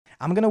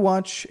I'm gonna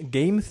watch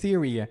Game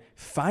Theory.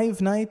 Five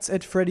Nights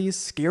at Freddy's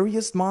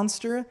Scariest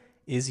Monster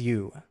is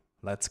You.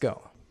 Let's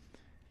go.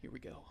 Here we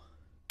go.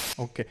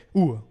 Okay.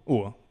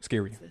 Ooh,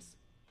 scary. What's this?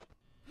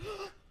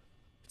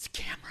 It's a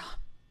camera.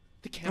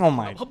 The camera. Oh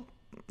my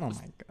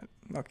god.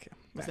 Okay.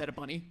 Was that a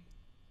bunny?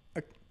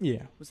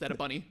 Yeah. Was that a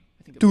bunny?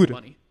 I think it Do was it. a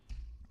bunny.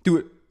 Do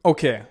it.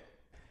 Okay.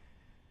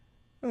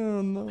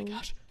 Oh no. Oh my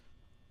gosh.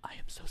 I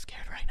am so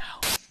scared right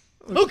now.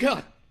 Oh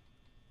god!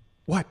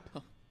 What?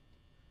 It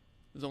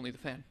was only the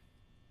fan.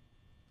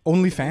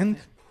 Only fan?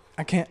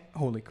 I can't.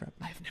 Holy crap.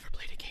 I have never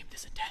played a game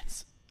this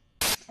intense.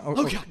 Oh,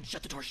 Oh okay. god!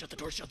 Shut the doors, shut the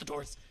doors, shut the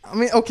doors. I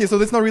mean, okay, so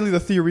that's not really the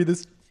theory.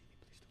 This.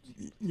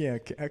 Yeah.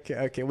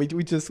 Okay. We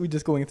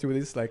just going through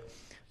this. Like,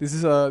 this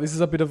is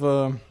a bit of a.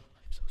 I'm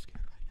so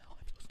scared right now.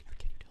 I'm so scared.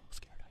 Can you tell how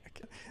scared I am?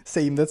 Okay.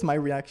 Same. That's my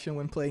reaction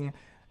when playing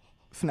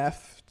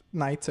FNAF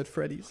Nights at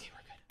Freddy's. Okay,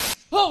 we're good.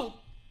 Oh!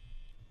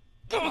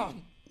 God!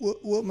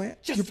 What man?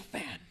 Just a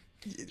fan.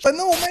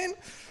 No, man.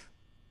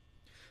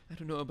 I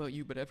don't know about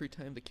you, but every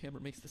time the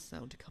camera makes the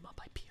sound to come up,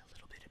 I pee a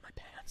little bit in my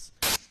pants.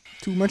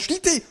 Too much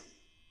detail.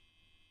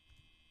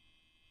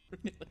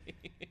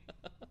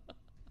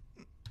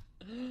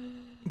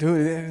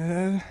 Dude.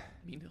 I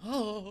mean,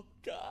 oh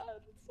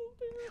god, it's so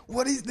bad.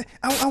 What is that?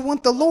 I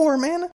want the lore, man.